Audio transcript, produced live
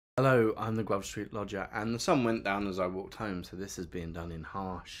Hello, I'm the Grove Street Lodger, and the sun went down as I walked home, so this is being done in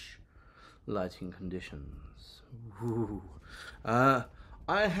harsh lighting conditions. Ooh. I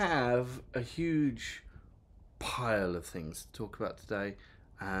have a huge pile of things to talk about today,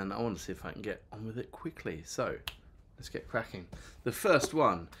 and I want to see if I can get on with it quickly. So, let's get cracking. The first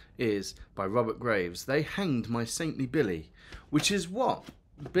one is by Robert Graves. They hanged my saintly Billy, which is what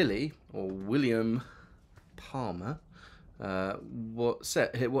Billy, or William Palmer,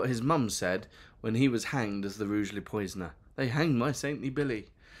 what his mum said when he was hanged as the Rugeley poisoner. They hanged my saintly Billy.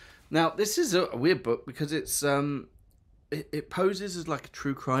 Now, this is a weird book because it's it poses as like a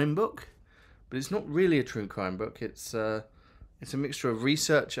true crime book, but it's not really a true crime book. It's a mixture of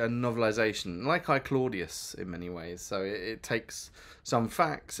research and novelization, like I, Claudius, in many ways. So it takes some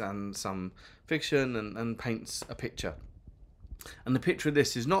facts and some fiction and paints a picture. And the picture of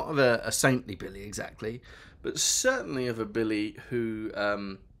this is not of a saintly Billy exactly, but certainly of a Billy who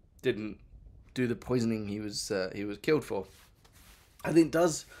didn't do the poisoning he was killed for. I think it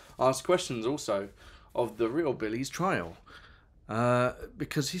does ask questions also of the real Billy's trial,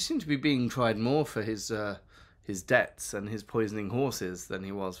 because he seemed to be being tried more for his debts and his poisoning horses than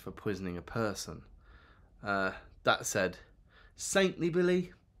he was for poisoning a person. That said, saintly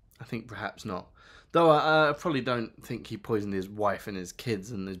Billy? I think perhaps not. Though I probably don't think he poisoned his wife and his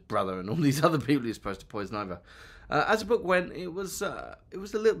kids and his brother and all these other people he's supposed to poison either. As the book went, it was a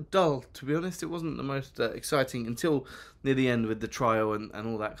little dull, to be honest. It wasn't the most exciting until near the end with the trial and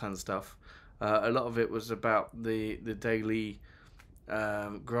all that kind of stuff. A lot of it was about the daily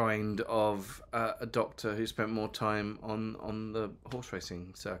grind of a doctor who spent more time on the horse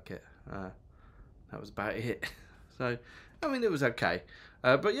racing circuit. That was about it. So, I mean, it was okay.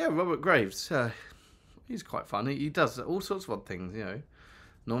 But yeah, Robert Graves, he's quite funny. He does all sorts of odd things, you know.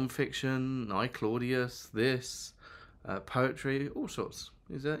 Non-fiction, I, Claudius, this, poetry, all sorts.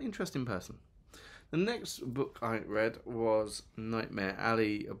 He's an interesting person. The next book I read was Nightmare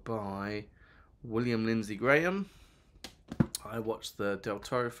Alley by William Lindsay Graham. I watched the Del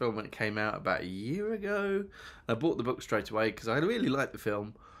Toro film when it came out about a year ago. I bought the book straight away because I really liked the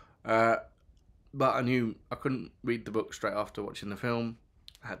film. But I knew I couldn't read the book straight after watching the film.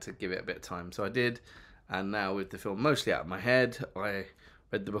 I had to give it a bit of time, so I did. And now with the film mostly out of my head, I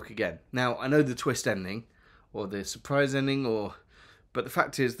read the book again. Now, I know the twist ending, or the surprise ending, but the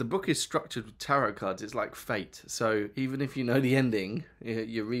fact is the book is structured with tarot cards. It's like fate. So even if you know the ending,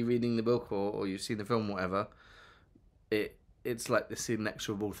 you're rereading the book or you've seen the film, whatever, it's like this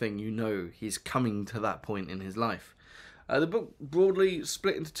inexorable thing. You know he's coming to that point in his life. The book broadly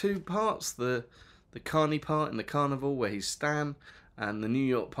split into two parts. The carny part in the carnival where he's Stan, and the New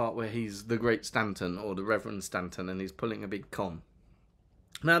York part where he's the Great Stanton, or the Reverend Stanton, and he's pulling a big con.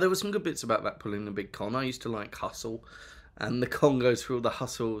 Now, there were some good bits about that pulling a big con. I used to like Hustle, and the con goes through all the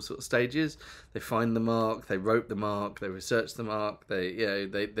Hustle sort of stages. They find the mark, they rope the mark, they research the mark, they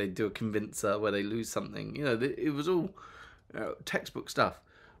do a convincer where they lose something. You know, it was all textbook stuff.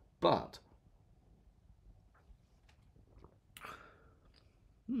 But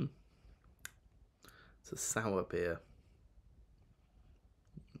it's a sour beer.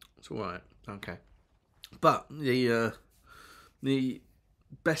 It's all right. Okay. But the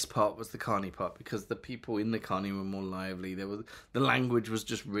best part was the carny part, because the people in the carny were more lively. The language was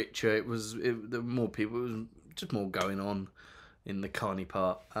just richer. There were more people. It was just more going on in the carny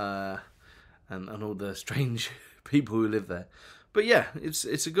part, and all the strange people who live there. But yeah,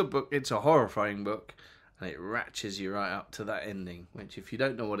 it's a good book. It's a horrifying book, and it ratchets you right up to that ending. Which, if you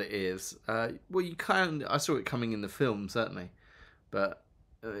don't know what it is, well, you kind. I saw it coming in the film certainly, but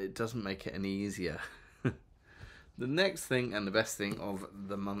it doesn't make it any easier. The next thing, and the best thing of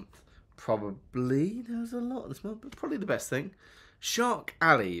the month, probably, there's a lot this month, but probably the best thing, Shark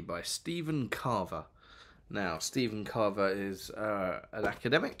Alley by Stephen Carver. Now, Stephen Carver is an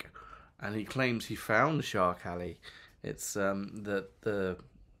academic, and he claims he found Shark Alley. It's the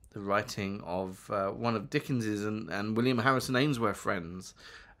writing of one of Dickens's and William Harrison Ainsworth friends,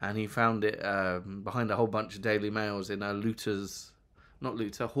 and he found it behind a whole bunch of Daily Mails in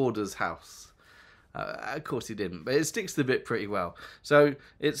a hoarder's house. Of course he didn't, but it sticks to the bit pretty well. So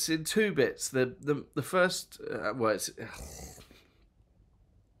it's in two bits. The first,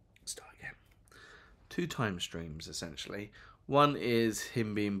 start again. Two time streams, essentially. One is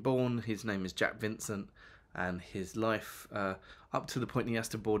him being born. His name is Jack Vincent, and his life up to the point he has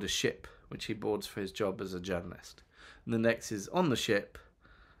to board a ship, which he boards for his job as a journalist. And the next is on the ship,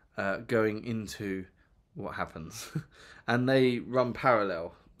 going into what happens. And they run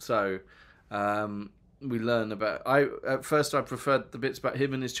parallel. So we learn about. At first I preferred the bits about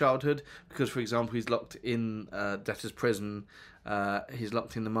him and his childhood because, for example, he's locked in debtor's prison. He's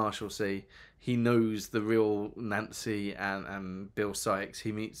locked in the Marshalsea. He knows the real Nancy and Bill Sykes.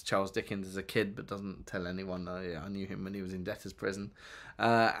 He meets Charles Dickens as a kid, but doesn't tell anyone. I knew him when he was in debtor's prison,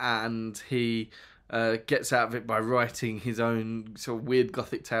 and he gets out of it by writing his own sort of weird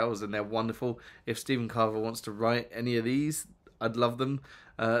gothic tales, and they're wonderful. If Stephen Carver wants to write any of these, I'd love them.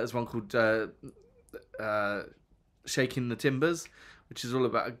 There's one called Shaking the Timbers, which is all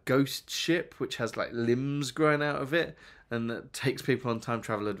about a ghost ship which has like limbs growing out of it and that takes people on time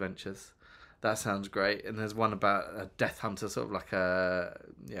travel adventures. That sounds great. And there's one about a death hunter, sort of like a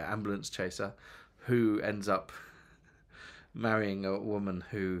ambulance chaser, who ends up marrying a woman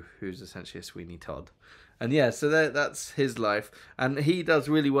who's essentially a Sweeney Todd. And yeah, so that's his life, and he does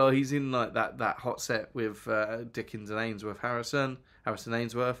really well. He's in like that hot set with Dickens and Harrison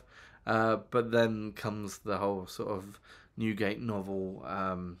Ainsworth, but then comes the whole sort of Newgate novel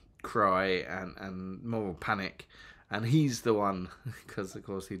cry and moral panic, and he's the one, because of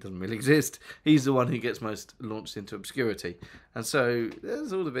course he doesn't really exist, he's the one who gets most launched into obscurity. And so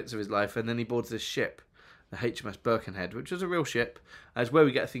there's all the bits of his life, and then he boards this ship, the HMS Birkenhead, which was a real ship. It's where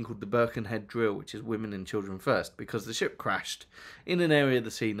we get a thing called the Birkenhead Drill, which is women and children first, because the ship crashed in an area of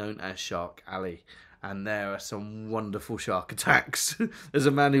the sea known as Shark Alley. And there are some wonderful shark attacks. There's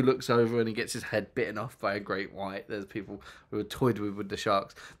a man who looks over and he gets his head bitten off by a great white. There's people who are toyed with the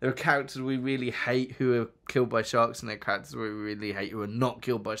sharks. There are characters we really hate who are killed by sharks, and there are characters we really hate who are not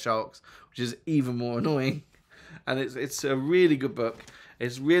killed by sharks, which is even more annoying. And it's a really good book.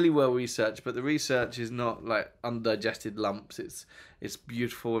 It's really well researched, but the research is not like undigested lumps. It's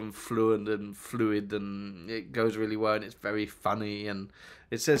beautiful and fluent and fluid, and it goes really well, and it's very funny. And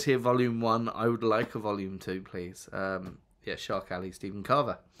it says here, Volume 1. I would like a Volume 2, please. Shark Alley, Stephen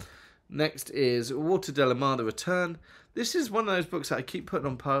Carver. Next is Walter de la Mare, The Return. This is one of those books that I keep putting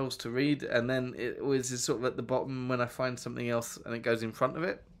on piles to read, and then it always is sort of at the bottom when I find something else and it goes in front of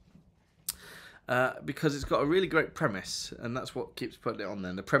it. Because it's got a really great premise, and that's what keeps putting it on there.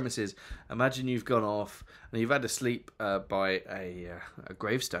 And the premise is, imagine you've gone off and you've had to sleep by a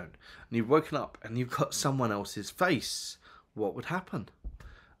gravestone, and you've woken up and you've got someone else's face. What would happen?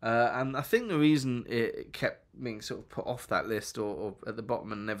 And I think the reason it kept being sort of put off that list or at the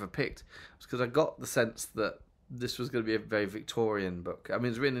bottom and never picked was because I got the sense that this was going to be a very Victorian book. I mean, it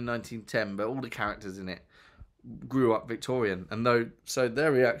was written in 1910, but all the characters in it grew up Victorian, and so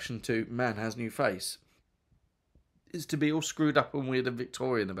their reaction to man has new face is to be all screwed up and weird and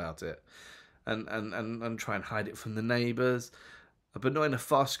Victorian about it, and try and hide it from the neighbours, but not in a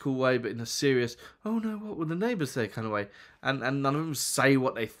farcical way, but in a serious, oh no, what will the neighbours say kind of way, and none of them say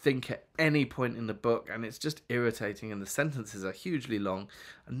what they think at any point in the book, and it's just irritating, and the sentences are hugely long,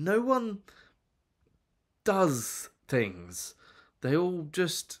 and no one does things. They all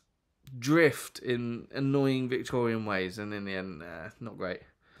just drift in annoying Victorian ways, and in the end, not great.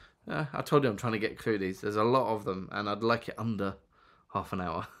 I told you I'm trying to get through these. There's a lot of them, and I'd like it under half an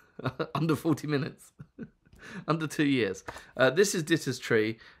hour. Under 40 minutes. Under 2 years. This is Ditta's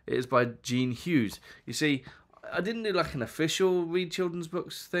Tree. It is by Jean Hughes. You see, I didn't do like an official read children's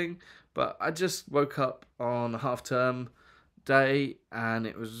books thing, but I just woke up on a half-term day and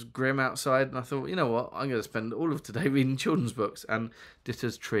it was grim outside, and I thought, you know what, I'm going to spend all of today reading children's books, and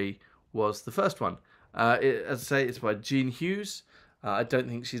Ditta's Tree was the first one. As I say, it's by Jean Hughes. I don't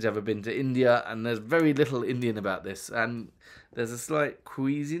think she's ever been to India, and there's very little Indian about this, and there's a slight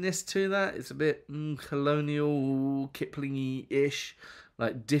queasiness to that. It's a bit colonial, Kipling-y-ish.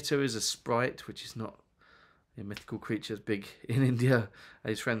 Like, Ditta is a sprite, which is not a mythical creature big in India.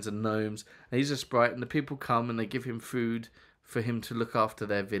 His friends are gnomes, and he's a sprite, and the people come and they give him food for him to look after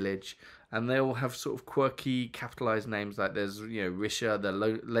their village, and they all have sort of quirky capitalized names, like there's Risha, the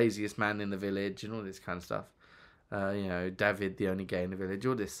laziest man in the village, and all this kind of stuff. David, the only gay in the village,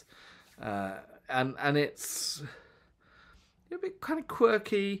 all this, and it's a bit kind of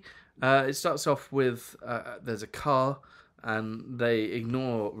quirky. It starts off with there's a car, and they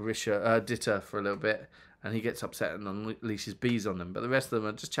ignore Ditta for a little bit, and he gets upset and unleashes bees on them. But the rest of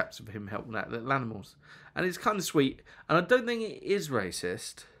them are just chaps of him helping out little animals. And it's kind of sweet. And I don't think it is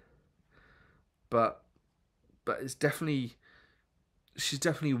racist, but it's definitely, she's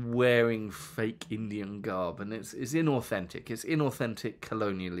definitely wearing fake Indian garb, and it's inauthentic. It's inauthentic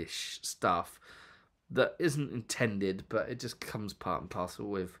colonialish stuff that isn't intended, but it just comes part and parcel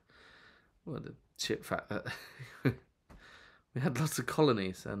with the chip fact that we had lots of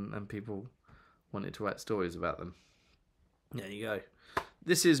colonies and people wanted to write stories about them. There you go.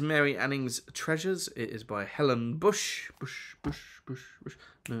 This is Mary Anning's Treasures. It is by Helen Bush. Bush.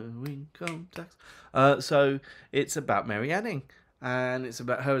 No income tax. So it's about Mary Anning. And it's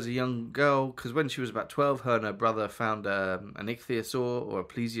about her as a young girl, because when she was about 12, her and her brother found an ichthyosaur or a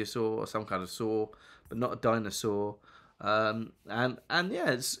plesiosaur or some kind of saw, but not a dinosaur. And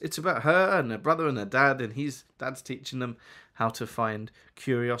yeah, it's about her and her brother and her dad, and dad's teaching them how to find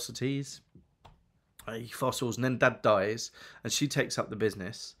curiosities, fossils, and then dad dies, and she takes up the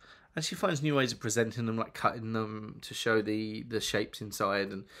business. And she finds new ways of presenting them, like cutting them to show the shapes inside,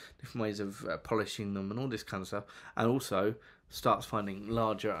 and different ways of polishing them and all this kind of stuff. And also starts finding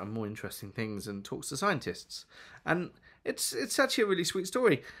larger and more interesting things and talks to scientists. And it's actually a really sweet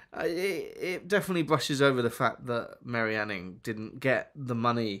story. It definitely brushes over the fact that Mary Anning didn't get the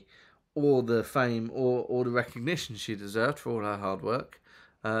money or the fame or the recognition she deserved for all her hard work.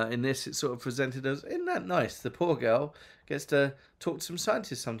 In this, it's sort of presented as, isn't that nice? The poor girl gets to talk to some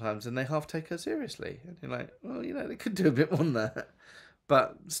scientists sometimes, and they half take her seriously. And you're like, well, they could do a bit more than that.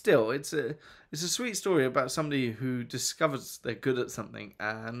 But still, it's a sweet story about somebody who discovers they're good at something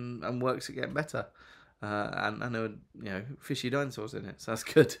and works at getting better. And there were, fishy dinosaurs in it, so that's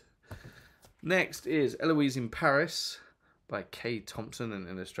good. Next is Eloise in Paris by Kay Thompson and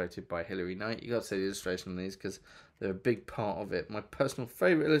illustrated by Hilary Knight. You got to say the illustration on these because they're a big part of it. My personal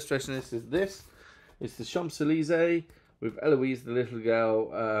favourite illustration of this is this. It's the Champs-Élysées with Eloise, the little girl,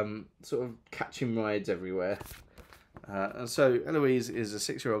 sort of catching rides everywhere. And so Eloise is a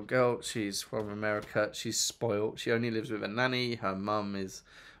 6-year-old girl. She's from America. She's spoilt. She only lives with a nanny. Her mum is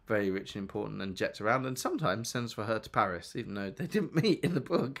very rich and important and jets around and sometimes sends for her to Paris, even though they didn't meet in the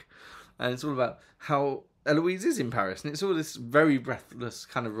book. And it's all about how Eloise is in Paris. And it's all this very breathless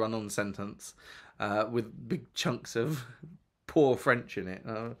kind of run-on sentence with big chunks of poor French in it.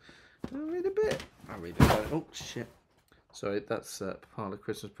 I'll read a bit. I'll read it. Oh, shit. Sorry, that's part of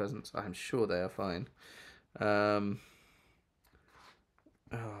Christmas presents. I'm sure they are fine.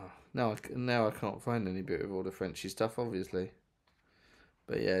 Now I can't find any bit of all the Frenchy stuff, obviously.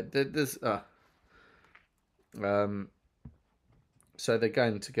 But yeah, there's so they're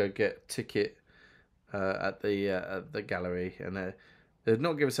going to go get a ticket at the gallery, and they'd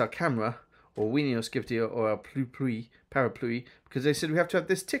not give us our camera or weenios gift or our parapluie because they said we have to have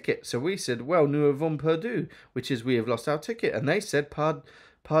this ticket. So we said, well, nous avons perdu, which is we have lost our ticket, and they said pas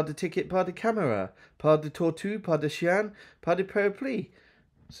de ticket, pas de camera, pas de tortue, pas de chien, pas de parapluie.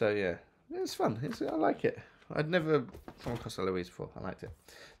 So yeah, it's fun. I like it. I'd never come across Eloise before. I liked it.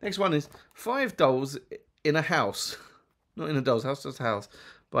 Next one is 5 Dolls in a House. Not in a doll's house, just a house.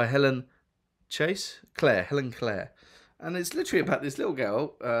 By Helen Clare. And it's literally about this little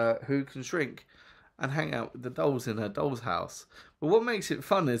girl who can shrink and hang out with the dolls in her doll's house. But what makes it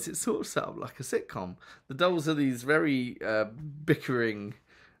fun is it's sort of set up like a sitcom. The dolls are these very bickering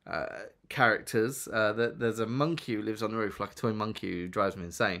characters. There's a monkey who lives on the roof, like a toy monkey who drives me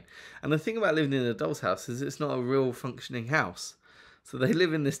insane. And the thing about living in a doll's house is it's not a real functioning house. So they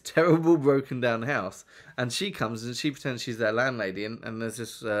live in this terrible broken down house, and she comes and she pretends she's their landlady, and there's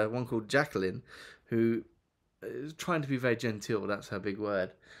this one called Jacqueline who is trying to be very genteel. That's her big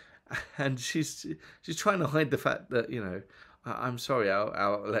word. And she's trying to hide the fact that, I'm sorry,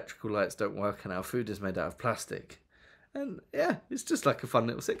 our electrical lights don't work and our food is made out of plastic. And yeah, it's just like a fun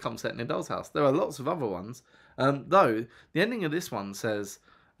little sitcom set in a doll's house. There are lots of other ones. Though, the ending of this one says,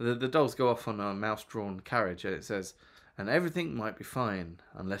 the dolls go off on a mouse-drawn carriage, and it says, and everything might be fine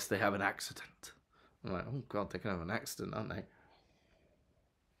unless they have an accident. I'm like, oh God, they can have an accident, aren't they?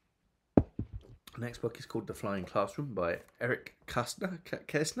 Next book is called The Flying Classroom by Erich Kästner.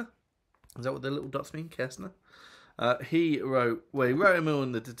 Is that what the little dots mean? Kästner? He wrote them all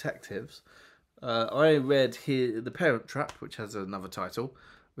in The Detectives. I read here The Parent Trap, which has another title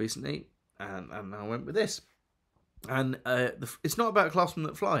recently, and I went with this. And it's not about a classroom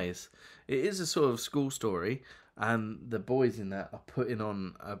that flies. It is a sort of school story, and the boys in that are putting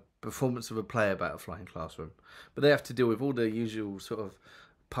on a performance of a play about a flying classroom. But they have to deal with all the usual sort of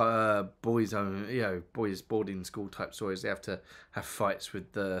boys boarding school type stories. They have to have fights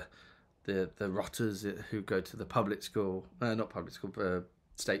with the rotters who go to the public school, not public school, but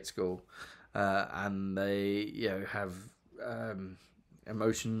state school, and they have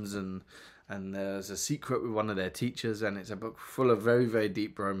emotions and there's a secret with one of their teachers, and it's a book full of very, very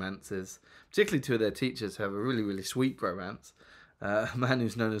deep romances. Particularly 2 of their teachers have a really, really sweet romance. A man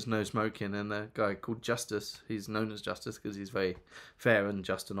who's known as No Smoking, and a guy called Justice. He's known as Justice because he's very fair and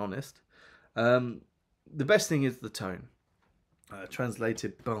just and honest. The best thing is the tone.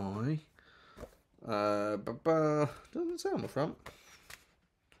 Translated by... doesn't say on the front.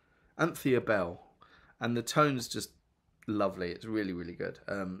 Anthea Bell. And the tone's just lovely. It's really, really good.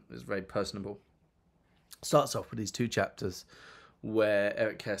 It's very personable. Starts off with these 2 chapters where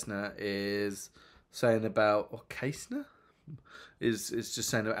Erich Kästner is saying about, or Kästner is just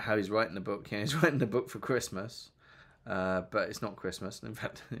saying about how he's writing the book. He's writing the book for Christmas, but it's not Christmas. In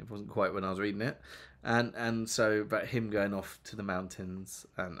fact, it wasn't quite when I was reading it. And so about him going off to the mountains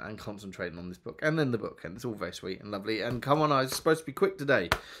and concentrating on this book, and then the book, and it's all very sweet and lovely. And come on, I was supposed to be quick today.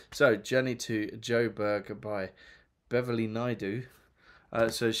 So, Journey to Joburg by Beverly Naidoo.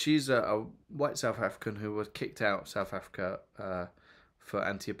 So she's a white South African who was kicked out of South Africa for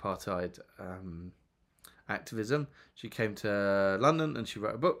anti-apartheid activism. She came to London and she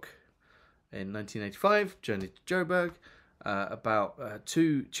wrote a book in 1985, Journey to Joburg, about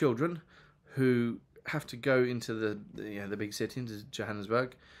 2 children who have to go into the big city, into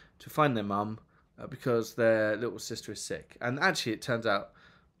Johannesburg, to find their mum because their little sister is sick. And actually, it turns out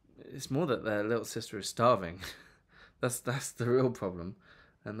it's more that their little sister is starving. That's the real problem,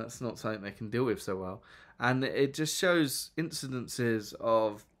 and that's not something they can deal with so well. And it just shows incidences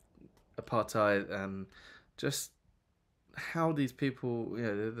of apartheid and just how these people,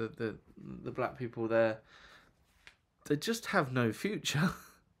 the black people there, they just have no future.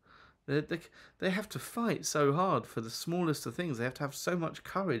 They have to fight so hard for the smallest of things. They have to have so much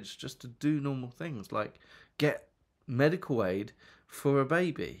courage just to do normal things, like get medical aid for a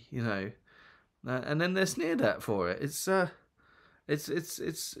baby, and then they're sneered at for it. It's a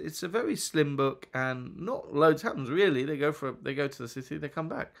very slim book, and not loads happens really. They go to the city, they come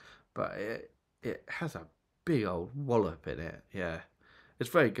back, but it has a big old wallop in it. Yeah, it's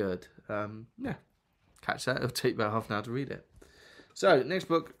very good. Catch that. It'll take about half an hour to read it. So next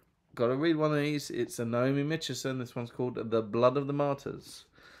book, got to read one of these. It's a Naomi Mitchison. This one's called The Blood of the Martyrs,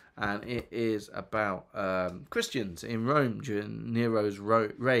 and it is about Christians in Rome during Nero's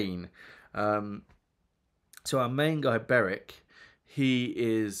reign. So our main guy, Erich, he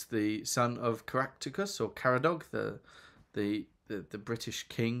is the son of Caractacus or Caradog, the British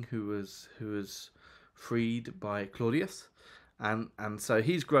king who was freed by Claudius, and so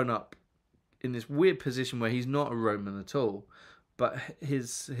he's grown up in this weird position where he's not a Roman at all, but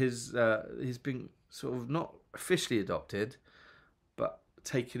he's been sort of not officially adopted, but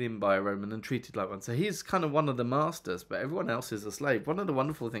taken in by a Roman and treated like one. So he's kind of one of the masters, but everyone else is a slave. One of the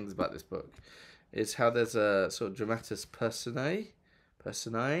wonderful things about this book is how there's a sort of dramatis personae,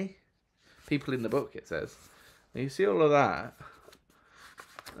 people in the book, it says. And you see all of that,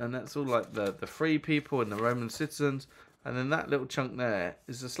 and that's all like the free people and the Roman citizens, and then that little chunk there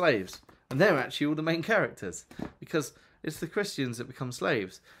is the slaves. And they're actually all the main characters, because it's the Christians that become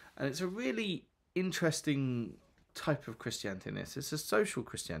slaves. And it's a really interesting type of Christianity in this. It's a social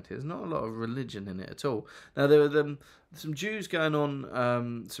Christianity. There's not a lot of religion in it at all. Now, there were some Jews going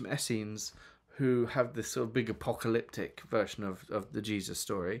on, some Essenes, who have this sort of big apocalyptic version of the Jesus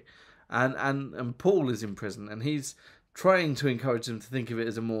story. And Paul is in prison, and he's trying to encourage them to think of it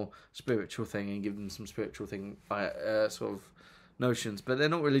as a more spiritual thing and give them some spiritual thing sort of notions, but they're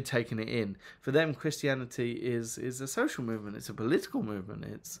not really taking it in. For them, Christianity is a social movement. It's a political movement.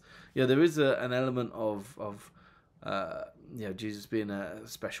 It's there is an element of Jesus being a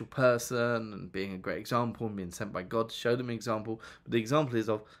special person and being a great example and being sent by God to show them an example. But the example is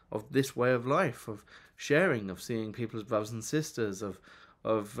of this way of life, of sharing, of seeing people as brothers and sisters, of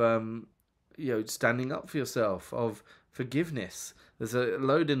standing up for yourself, of forgiveness. There's a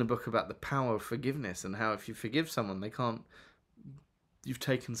load in the book about the power of forgiveness and how if you forgive someone, you've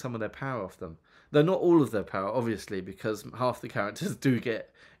taken some of their power off them. Though not all of their power, obviously, because half the characters do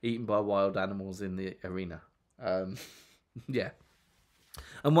get eaten by wild animals in the arena. Yeah.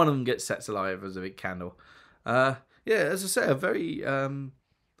 And one of them gets set alive as a big candle. As I say, a very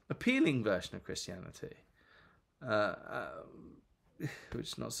appealing version of Christianity. Which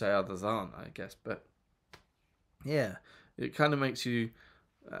is not to say others aren't, I guess. But, yeah, it kind of makes you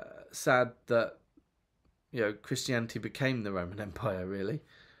sad that Christianity became the Roman Empire, really.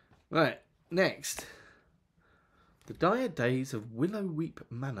 Right, next. The Dire Days of Willowweep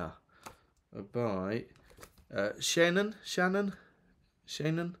Manor by Shaenon. I'm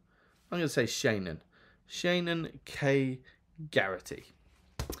going to say Shaenon. Shaenon K. Garrity.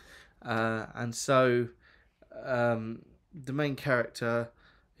 And so the main character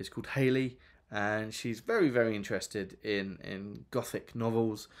is called Hayley, and she's very, very interested in Gothic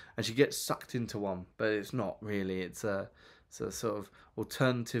novels, and she gets sucked into one, but it's not really. It's a sort of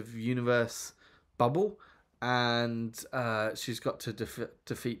alternative universe bubble, and she's got to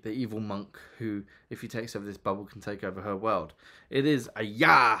defeat the evil monk who, if he takes over this bubble, can take over her world. It is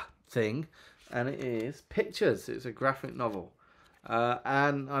a thing, and it is pictures. It's a graphic novel,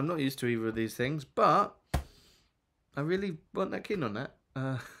 and I'm not used to either of these things, but I really wasn't that keen on that.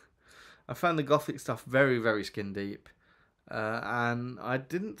 I found the gothic stuff very, very skin deep, and I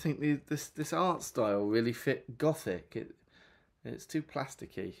didn't think this art style really fit gothic. It's too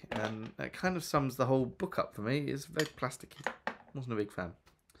plasticky, and that kind of sums the whole book up for me. It's very plasticky. Wasn't a big fan.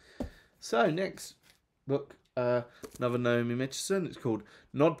 So next book, another Naomi Mitchison. It's called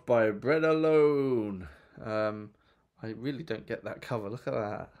 "Not by Bread Alone." I really don't get that cover. Look at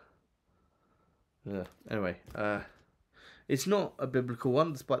that. Yeah. Anyway, it's not a biblical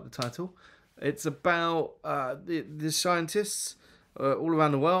one, despite the title. It's about the scientists all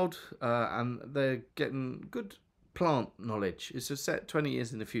around the world, and they're getting good plant knowledge. It's set 20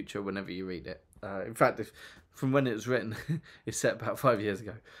 years in the future whenever you read it. In fact, from when it was written, it's set about 5 years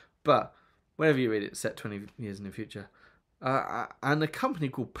ago. But whenever you read it, it's set 20 years in the future. And a company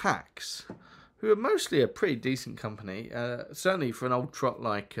called Pax, who are mostly a pretty decent company, certainly for an old trot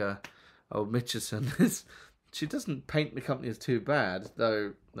like old Mitchison. She doesn't paint the company as too bad,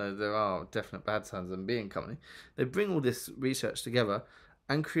 though there are definite bad signs of them being a company. They bring all this research together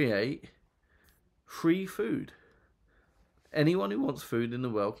and create free food. Anyone who wants food in the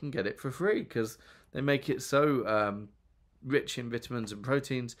world can get it for free, because they make it so rich in vitamins and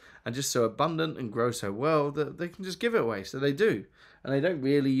proteins and just so abundant and grow so well that they can just give it away. So they do. And they don't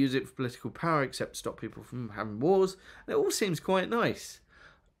really use it for political power except to stop people from having wars. And it all seems quite nice.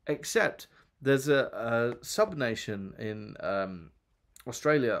 Except there's a sub-nation in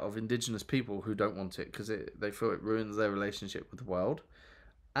Australia of indigenous people who don't want it because they feel it ruins their relationship with the world.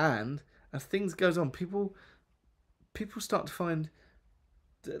 And as things goes on, people start to find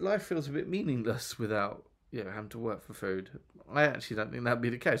that life feels a bit meaningless without having to work for food. I actually don't think that'd be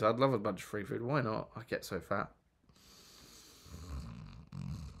the case. I'd love a bunch of free food. Why not? I get so fat.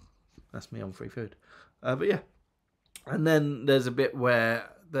 That's me on free food. But yeah. And then there's a bit where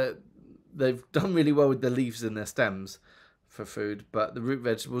they've done really well with the leaves and their stems for food, but the root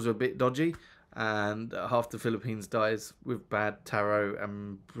vegetables are a bit dodgy, and half the Philippines dies with bad taro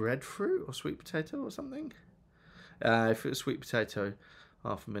and breadfruit or sweet potato or something. If it was sweet potato,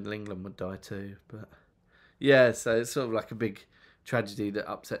 half of Middle England would die too. But yeah, so it's sort of like a big tragedy that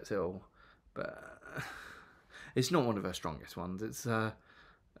upsets it all. But it's not one of her strongest ones.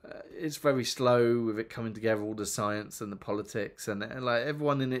 It's very slow with it coming together, all the science and the politics, and like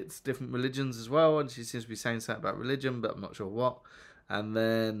everyone in it's different religions as well. And she seems to be saying something about religion, but I'm not sure what. And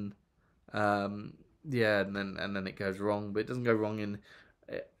then, and then it goes wrong, but it doesn't go wrong in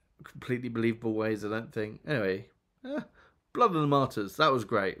completely believable ways, I don't think. Anyway, Blood of the Martyrs, that was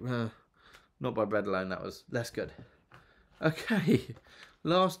great. Not by bread alone, that was less good. Okay,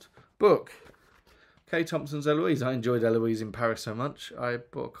 last book. Kay Thompson's Eloise. I enjoyed Eloise in Paris so much. I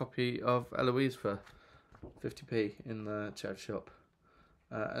bought a copy of Eloise for 50p in the charity shop.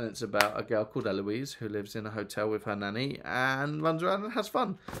 And it's about a girl called Eloise who lives in a hotel with her nanny and runs around and has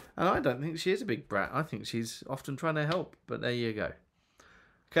fun. And I don't think she is a big brat. I think she's often trying to help. But there you go.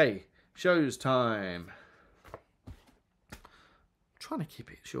 Okay, shows time. I'm trying to keep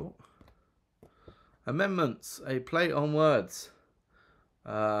it short. A-Men-dments, a play on words.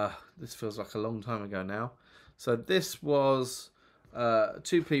 This feels like a long time ago now. So this was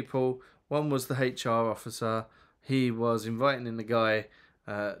two people. One was the HR officer. He was inviting in the guy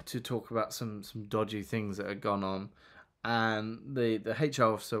to talk about some dodgy things that had gone on, and the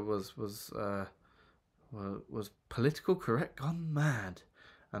HR officer was political correct gone mad,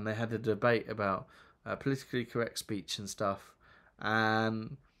 and they had a debate about politically correct speech and stuff,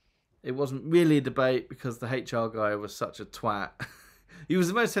 and it wasn't really a debate because the HR guy was such a twat. He was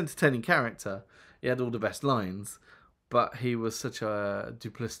the most entertaining character. He had all the best lines, but he was such a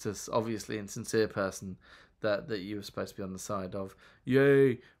duplicitous, obviously insincere person that you were supposed to be on the side of.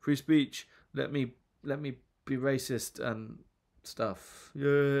 Yay, free speech. Let me be racist and stuff.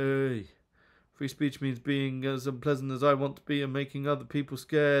 Yay. Free speech means being as unpleasant as I want to be and making other people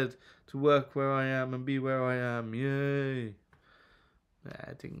scared to work where I am and be where I am. Yay. Nah,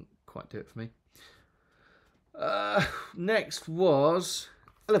 it didn't quite do it for me. Next was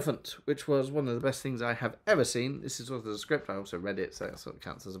Elephant, which was one of the best things I have ever seen. This is also the script. I also read it, so it sort of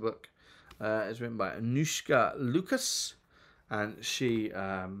counts as a book. It's written by Anoushka Lucas, and she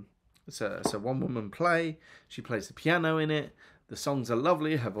it's a one-woman play. She plays the piano in it. The songs are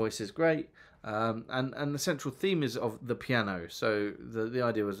lovely. Her voice is great, and the central theme is of the piano. So the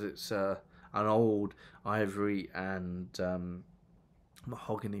idea was it's an old ivory and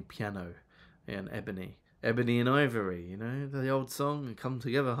mahogany piano and ebony and ivory, the old song and come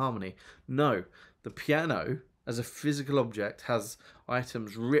together harmony. No, the piano as a physical object has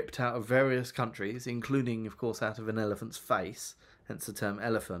items ripped out of various countries, including, of course, out of an elephant's face, hence the term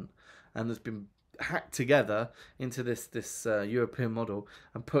elephant, and has been hacked together into this European model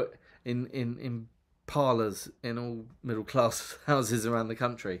and put in parlours in all middle class houses around the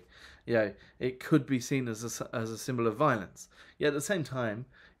country. It could be seen as a symbol of violence. Yet at the same time,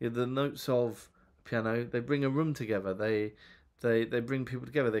 the notes of piano, they bring a room together. They bring people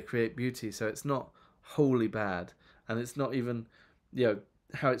together. They create beauty. So it's not wholly bad, and it's not even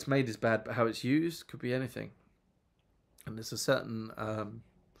how it's made is bad, but how it's used could be anything. And there's a certain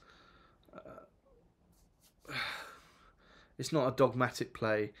it's not a dogmatic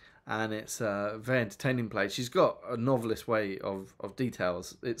play, and it's a very entertaining play. She's got a novelist way of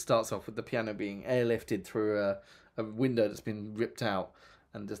details. It starts off with the piano being airlifted through a window that's been ripped out,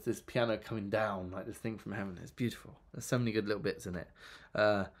 and just this piano coming down like this thing from heaven. It's beautiful. There's so many good little bits in it.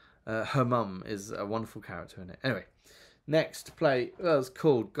 Her mum is a wonderful character in it. Anyway, next play was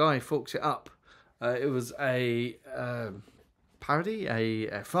called Guy Fawkes It Up. It was a parody,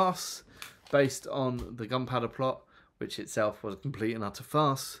 a farce based on the Gunpowder Plot, which itself was a complete and utter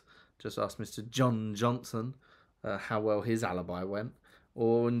farce. Just ask Mr. John Johnson how well his alibi went,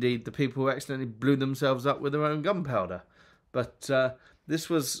 or indeed the people who accidentally blew themselves up with their own gunpowder. But this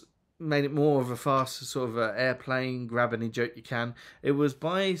made it more of a farce, sort of an airplane, grab any joke you can. It was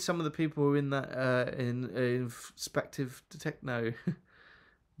by some of the people who were in that Inspective Defective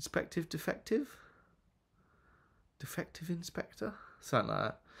Inspector? Something like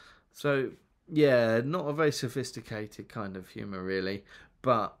that. So, yeah, not a very sophisticated kind of humour, really,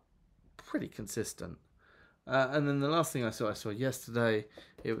 but pretty consistent. And then the last thing I saw yesterday,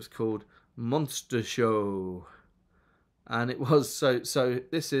 it was called Monster Show. And it was, so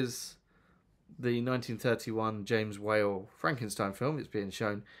this is the 1931 James Whale Frankenstein film. It's being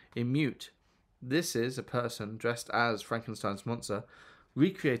shown in mute. This is a person dressed as Frankenstein's monster,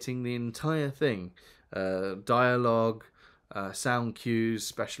 recreating the entire thing. Dialogue, sound cues,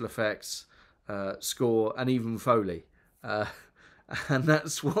 special effects, score, and even Foley. And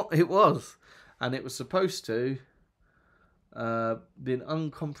that's what it was. And it was supposed to be an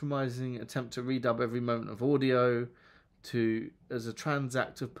uncompromising attempt to redub every moment of audio as a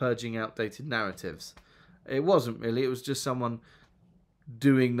transact of purging outdated narratives. It wasn't really. It was just someone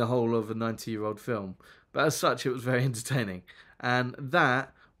doing the whole of a 90-year-old film. But as such, it was very entertaining. And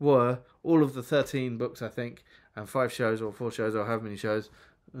that were all of the 13 books, I think, and 5 shows or 4 shows or however many shows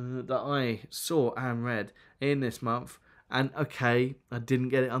that I saw and read in this month. And okay, I didn't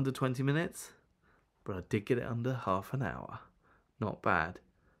get it under 20 minutes, but I did get it under half an hour. Not bad.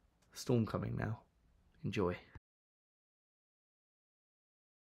 Storm coming now. Enjoy.